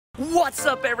What's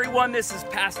up, everyone? This is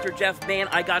Pastor Jeff. Man,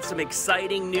 I got some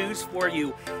exciting news for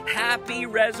you. Happy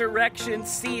resurrection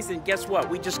season. Guess what?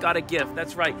 We just got a gift.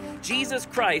 That's right. Jesus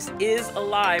Christ is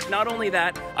alive. Not only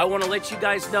that, I want to let you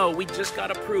guys know we just got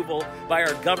approval by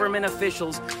our government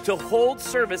officials to hold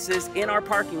services in our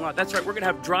parking lot. That's right. We're going to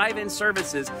have drive-in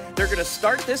services. They're going to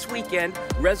start this weekend,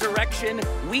 Resurrection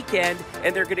Weekend,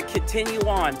 and they're going to continue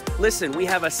on. Listen, we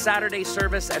have a Saturday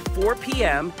service at 4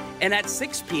 p.m. and at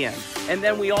 6 p.m. And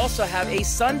then we also have a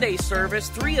Sunday service,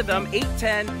 3 of them,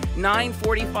 8:10,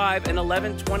 9:45, and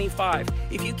 11:25.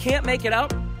 If you can't make it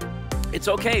out, it's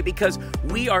okay, because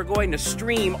we are going to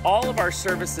stream all of our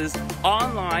services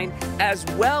online, as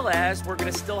well as we're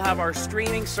going to still have our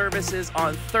streaming services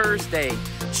on Thursday.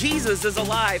 Jesus is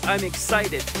alive. I'm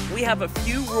excited. We have a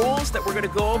few rules that we're going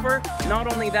to go over.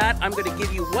 Not only that, I'm going to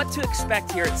give you what to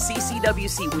expect here at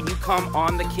CCWC when you come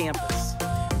on the campus.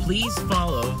 Please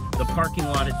follow the parking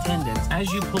lot attendants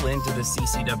as you pull into the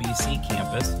CCWC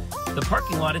campus. The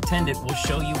parking lot attendant will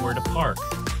show you where to park.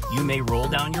 You may roll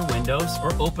down your windows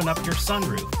or open up your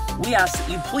sunroof. We ask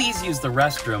that you please use the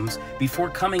restrooms before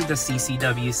coming to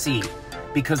CCWC,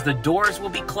 because the doors will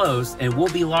be closed and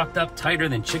will be locked up tighter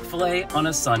than Chick-fil-A on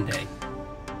a Sunday.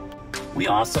 We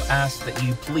also ask that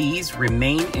you please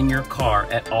remain in your car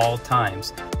at all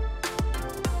times.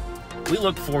 We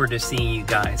look forward to seeing you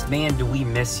guys. Man, do we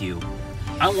miss you.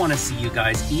 I want to see you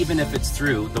guys, even if it's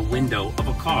through the window of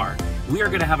a car. We are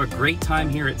going to have a great time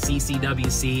here at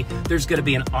CCWC. There's going to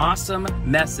be an awesome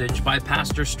message by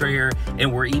Pastor Strayer,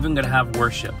 and we're even going to have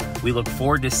worship. We look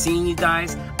forward to seeing you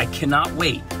guys. I cannot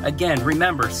wait. Again,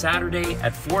 remember, Saturday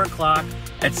at 4 o'clock,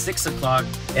 at 6 o'clock,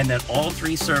 and then all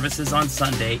 3 services on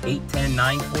Sunday, 8:10,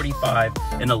 9:45,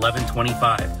 and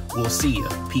 11:25. We'll see you.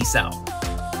 Peace out.